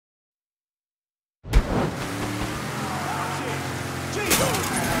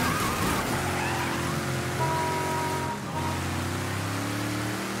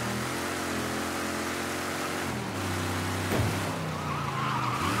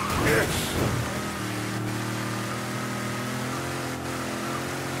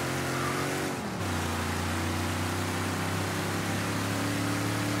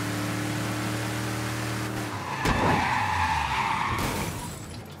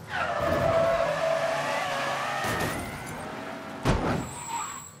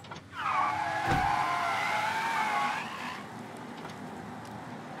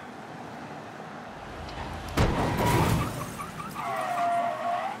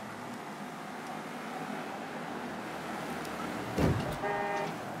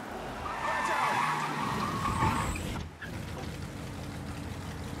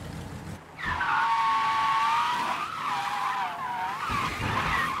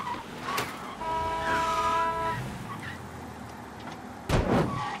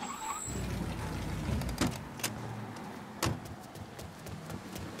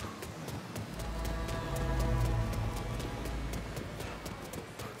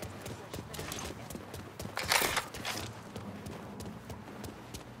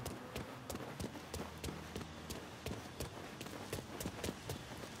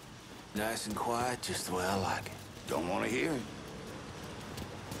Nice and quiet, just the way I like it. Don't want to hear it.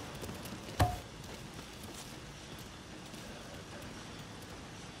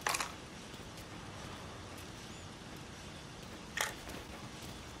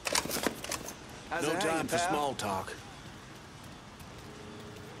 No time for small talk.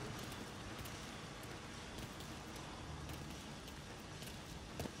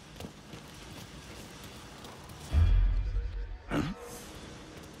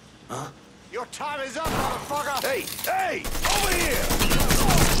 Your time is up, motherfucker! Hey! Hey! Over here!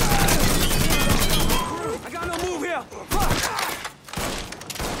 I got no move here!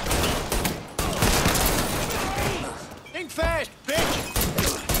 Think fast, bitch!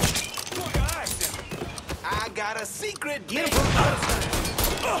 I got a secret! Get him from the other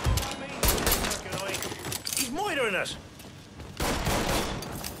side! He's moitering us!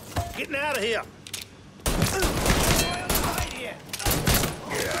 Getting out of here!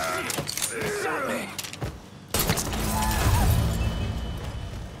 Shot me!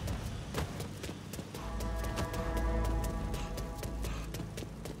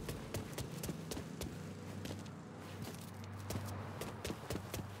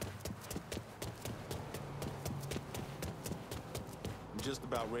 I'm just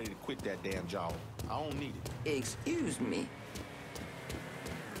about ready to quit that damn job. I don't need it. Excuse me.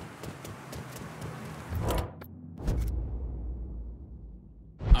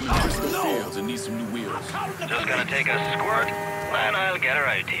 I'm in Mexico Fields and need some new wheels. Just gonna take a squirt, and I'll get her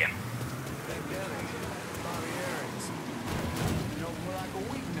out to you.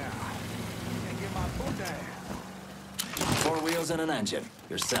 Four wheels and an engine.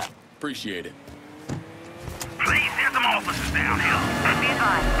 You're set. Appreciate it. Please, there's some officers downhill. Be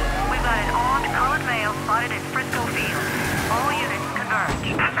advised, we've got an armed colored male spotted at Frisco Field. All units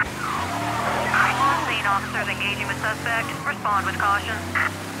converge. On scene, officers engaging with suspect. Respond with caution.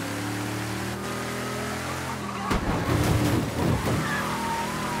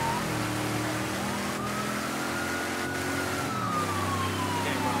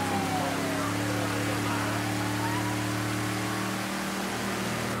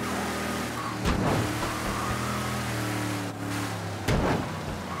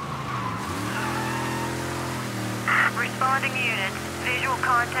 Responding units. Visual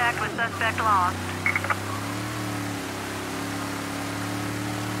contact with suspect lost.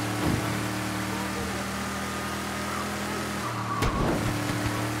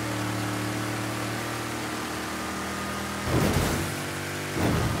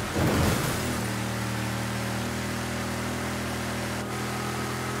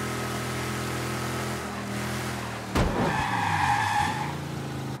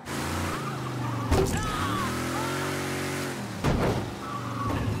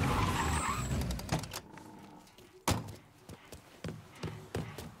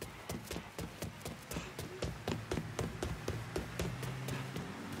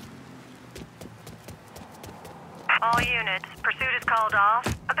 All units, pursuit is called off.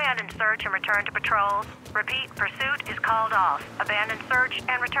 Abandon search and return to patrols. Repeat, pursuit is called off. Abandon search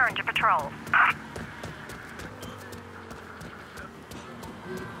and return to patrols.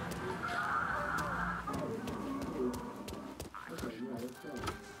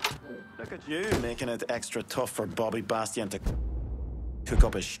 Look at you, making it extra tough for Bobby Bastian to cook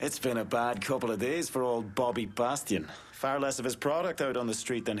up his It's been a bad couple of days for old Bobby Bastian. Far less of his product out on the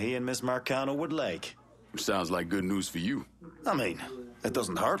street than he and Miss Marcano would like. Sounds like good news for you. I mean, it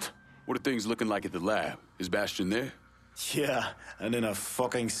doesn't hurt. What are things looking like at the lab? Is Bastian there? Yeah, and in a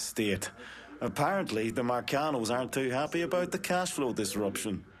fucking state. Apparently, the Marcanos aren't too happy about the cash flow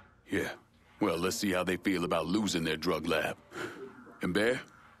disruption. Yeah. Well, let's see how they feel about losing their drug lab. And Bear,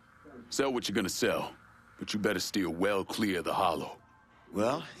 sell what you're gonna sell, but you better steer well clear of the Hollow.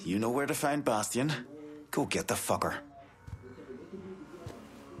 Well, you know where to find Bastian. Go get the fucker.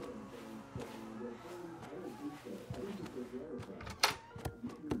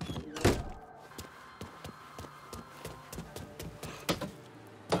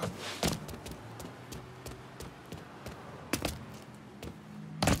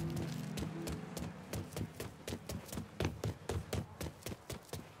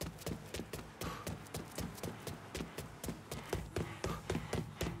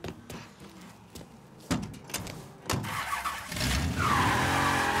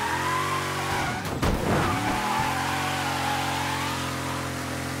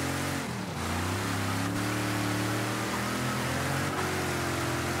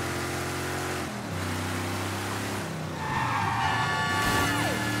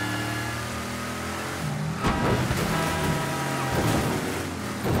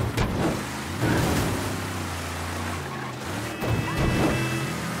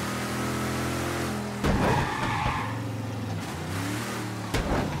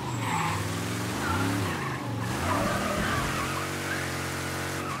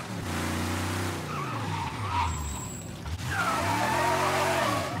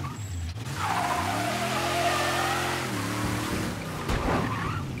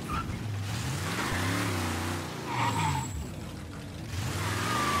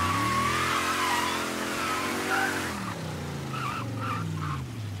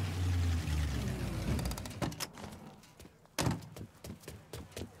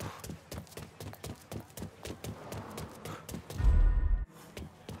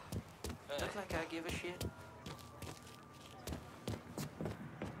 Look like I give a shit.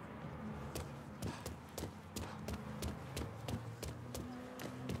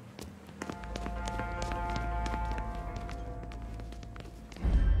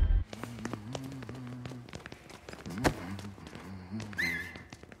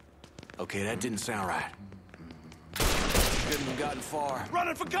 Okay, that didn't sound right. Couldn't have gotten far.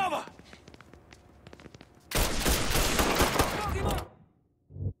 Running for cover!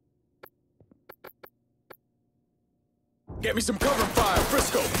 Get me some cover fire,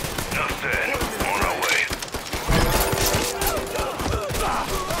 Frisco! Nothing. On our way.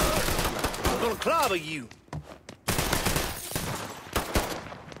 I'm gonna clobber you.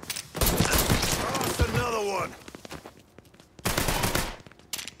 That's another one.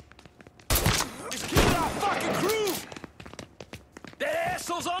 Just keep it our fucking crew! That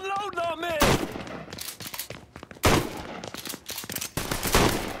asshole's unloading on me!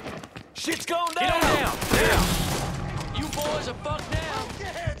 Shit's going down! Get on down! Now! You boys are fucked down! Get your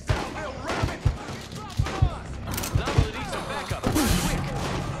heads down, little rabbit! Liable to need some backup. Quick!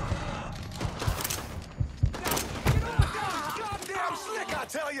 Goddamn slick, I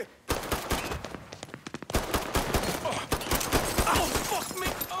tell you! Oh, fuck me!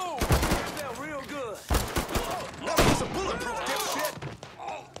 Oh! That felt real good! That was a bulletproof dipshit!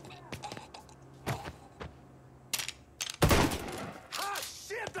 Ah,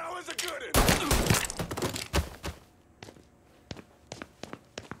 shit, that was a good one!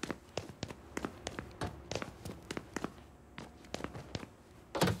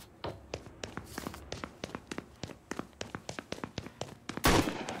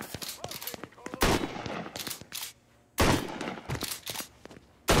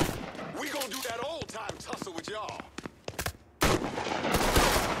 We gonna do that old-time tussle with y'all.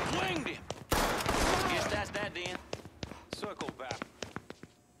 Winged him. Guess that's that then. Circle back.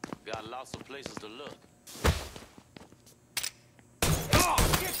 Got lots of places to look. Oh,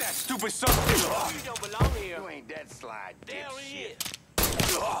 get that stupid son of a... You don't belong here. You ain't that slide. There he is.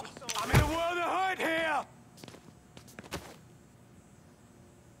 I'm in a world of hurt here.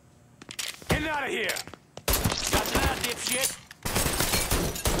 Get out of here. Got you now, dipshit.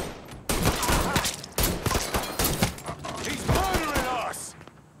 He's murdering us!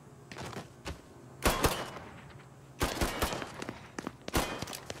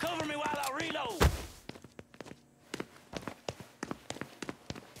 Cover me while I reload!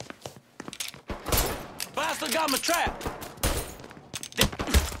 Bastard got my trap!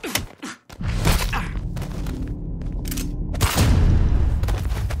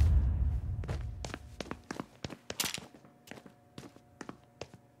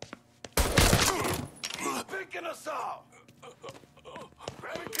 Picking us off!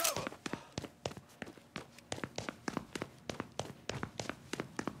 Grabbing cover!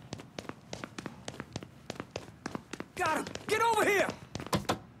 Got him! Get over here!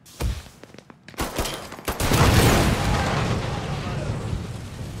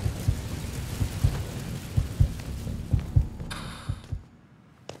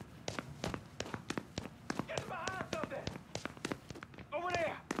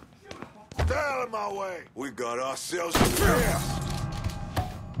 my way. We got ourselves a pair.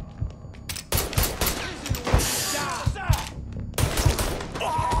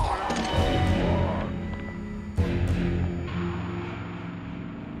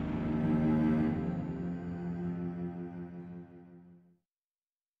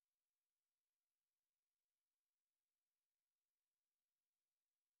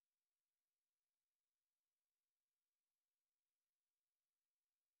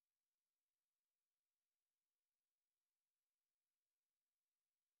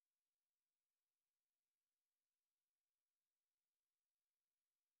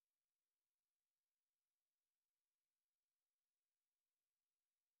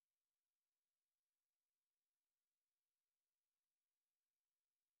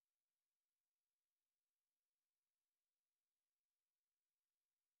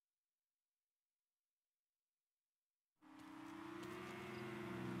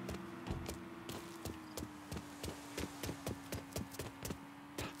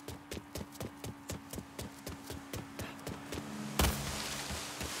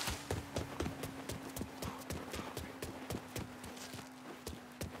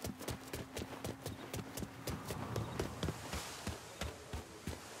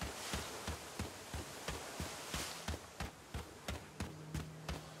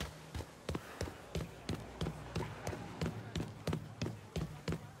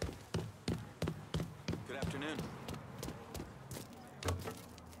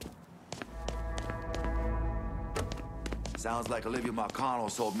 Sounds like Olivia McConnell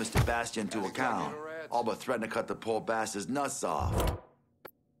sold Mr. Bastian to a cow. All but threatened to cut the poor bastard's nuts off.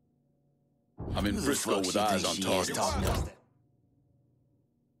 I'm in Frisco with eyes on targets.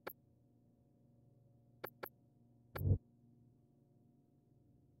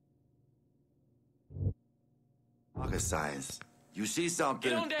 Rocket science. You see something?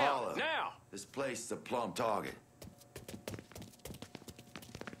 Get on down, holler. now! This place is a plumb target.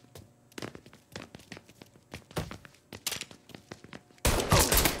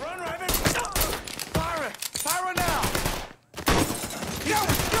 Run, Raven! Fire it! Fire it now! Yo,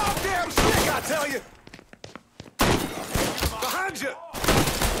 goddamn stick, I tell you! Behind you!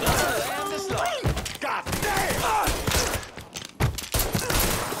 God damn!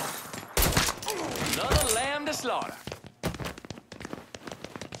 Another lamb to slaughter.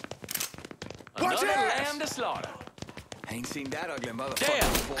 Watch Another it! lamb to slaughter. Ain't seen that ugly motherfucker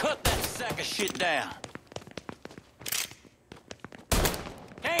Damn, before. cut that sack of shit down.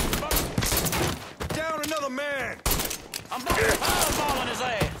 Hey, Down another man! I'm about to fireball in his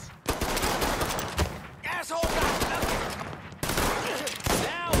ass. Asshole got nothing!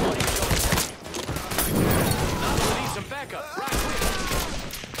 Now what are you gonna do? I'm gonna need some backup, right quick.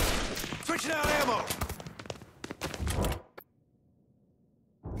 Switching out ammo!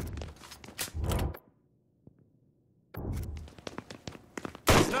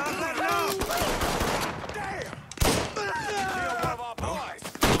 Not letting up! Damn! Killed one of our boys!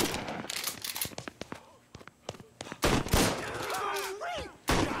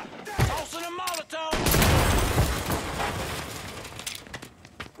 Tossing a Molotov.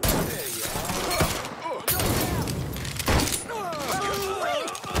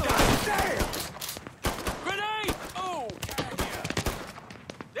 Damn! Grenade! Oh!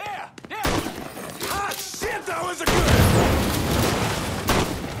 Yeah! Yeah! Hot shit, that was a good!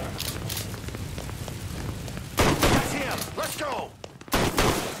 That's him! Let's go!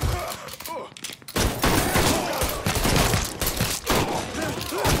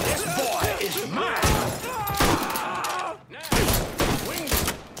 This boy is mine!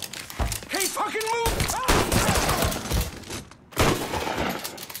 Can't fucking move!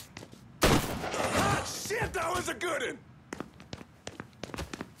 Hot shit, that was a good one!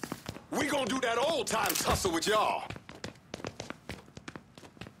 We gonna do that old-time tussle with y'all.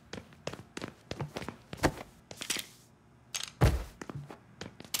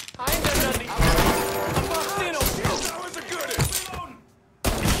 I ain't done nothing. I'm Bastian. That was a good one.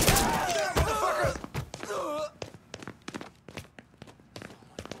 Damn, motherfucker!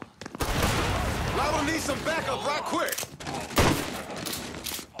 Liable need some backup right quick.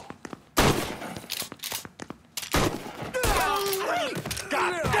 God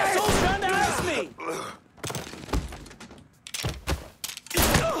damn! Asshole's trying to ice me.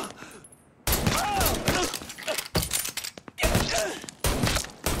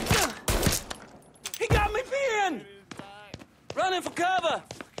 He got me pinned! Running for cover!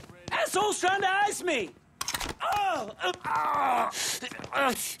 Asshole's trying to ice me!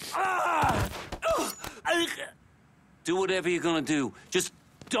 Do whatever you're gonna do. Just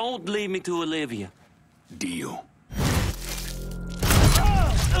don't leave me to Olivia. Deal.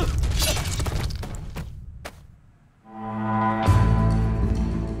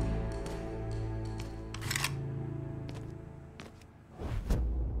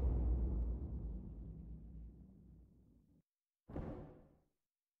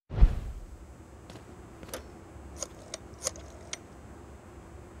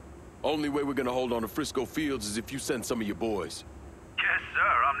 Only way we're gonna hold on to Frisco Fields is if you send some of your boys. Yes,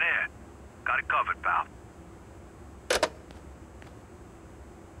 sir, I'm there. Got it covered, pal.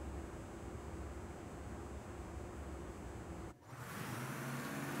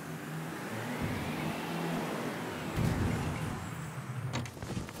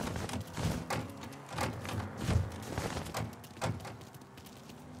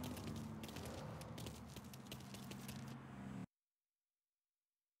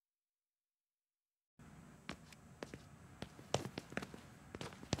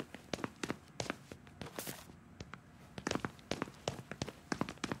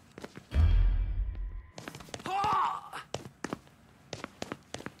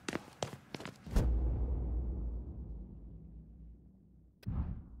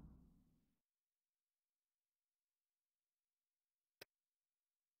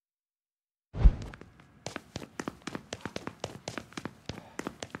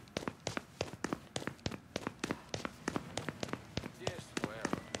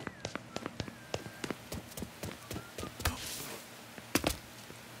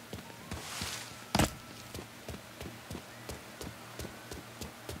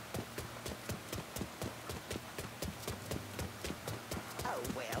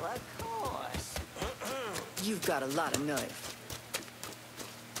 You've got a lot of nerve.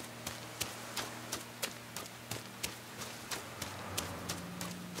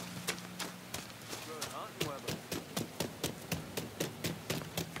 Good hunting weather.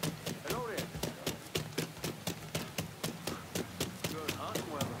 Hello there. Good hunting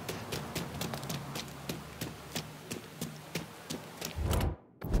weather.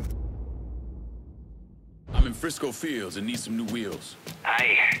 I'm in Frisco Fields and need some new wheels.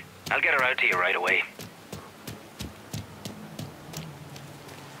 Aye, I'll get her out to you right away.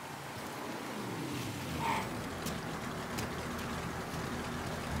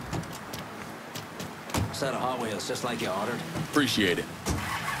 Set of Hot Wheels, just like you ordered. Appreciate it.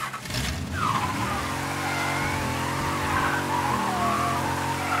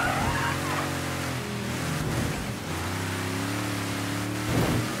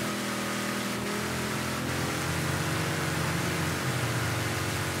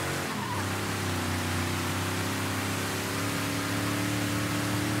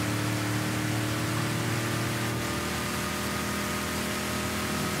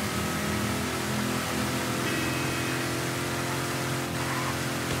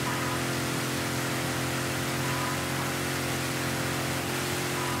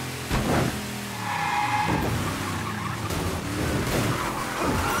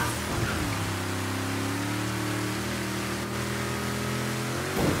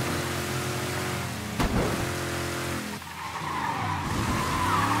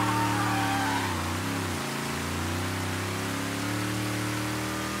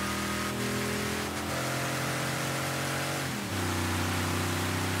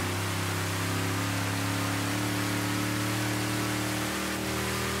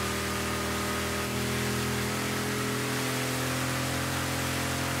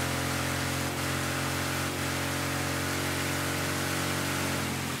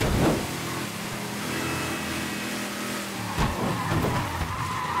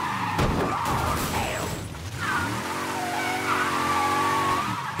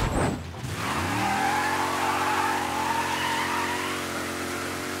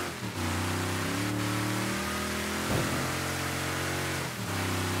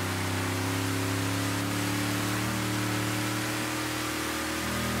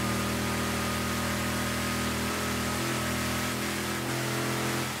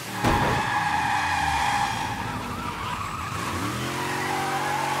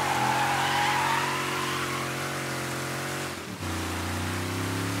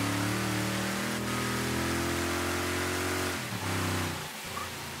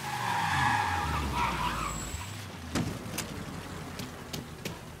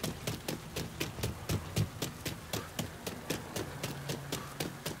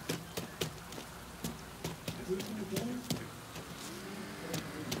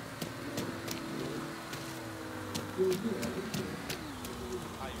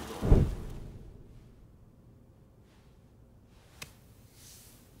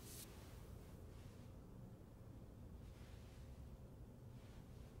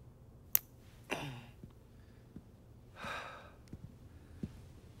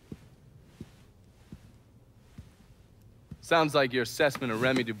 Sounds like your assessment of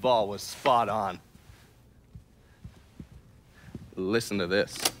Remy Duval was spot on. Listen to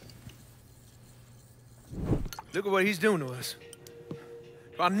this. Look at what he's doing to us.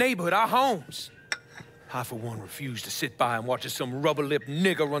 To our neighborhood, our homes. I, for one, refuse to sit by and watch as some rubber-lipped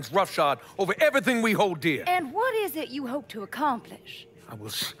nigger runs roughshod over everything we hold dear. And what is it you hope to accomplish? I will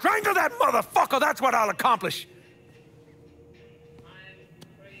strangle that motherfucker! That's what I'll accomplish!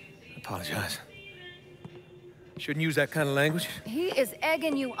 I apologize. Shouldn't use that kind of language. He is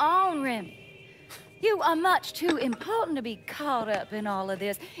egging you on, Remy. You are much too important to be caught up in all of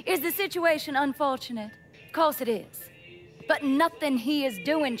this. Is the situation unfortunate? Of course it is. But nothing he is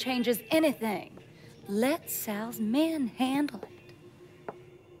doing changes anything. Let Sal's men handle it.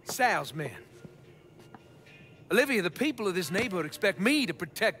 Sal's men? Olivia, the people of this neighborhood expect me to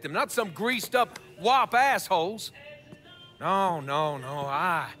protect them, not some greased-up wop assholes. No.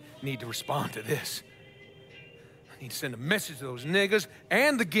 I need to respond to this. I need to send a message to those niggas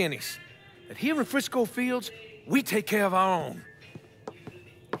and the guineas that here in Frisco Fields, we take care of our own.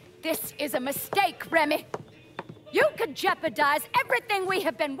 This is a mistake, Remy. You could jeopardize everything we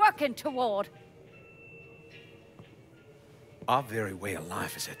have been working toward. Our very way of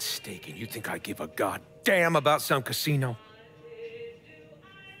life is at stake, and you think I give a goddamn about some casino?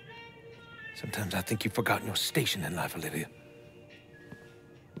 Sometimes I think you've forgotten your station in life, Olivia.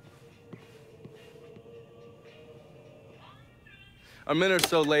 A minute or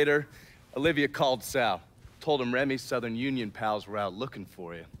so later, Olivia called Sal. Told him Remy's Southern Union pals were out looking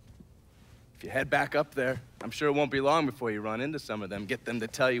for you. If you head back up there, I'm sure it won't be long before you run into some of them, get them to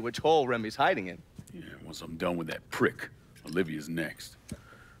tell you which hole Remy's hiding in. Yeah, once I'm done with that prick, Olivia's next.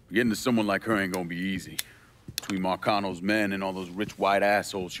 Getting to someone like her ain't gonna be easy. Between Marcano's men and all those rich white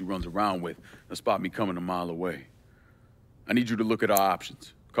assholes she runs around with, they'll spot me coming a mile away. I need you to look at our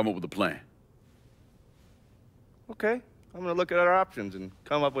options. Come up with a plan. Okay, I'm gonna look at our options and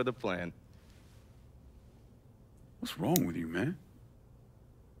come up with a plan. What's wrong with you, man?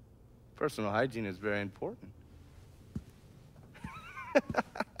 Personal hygiene is very important.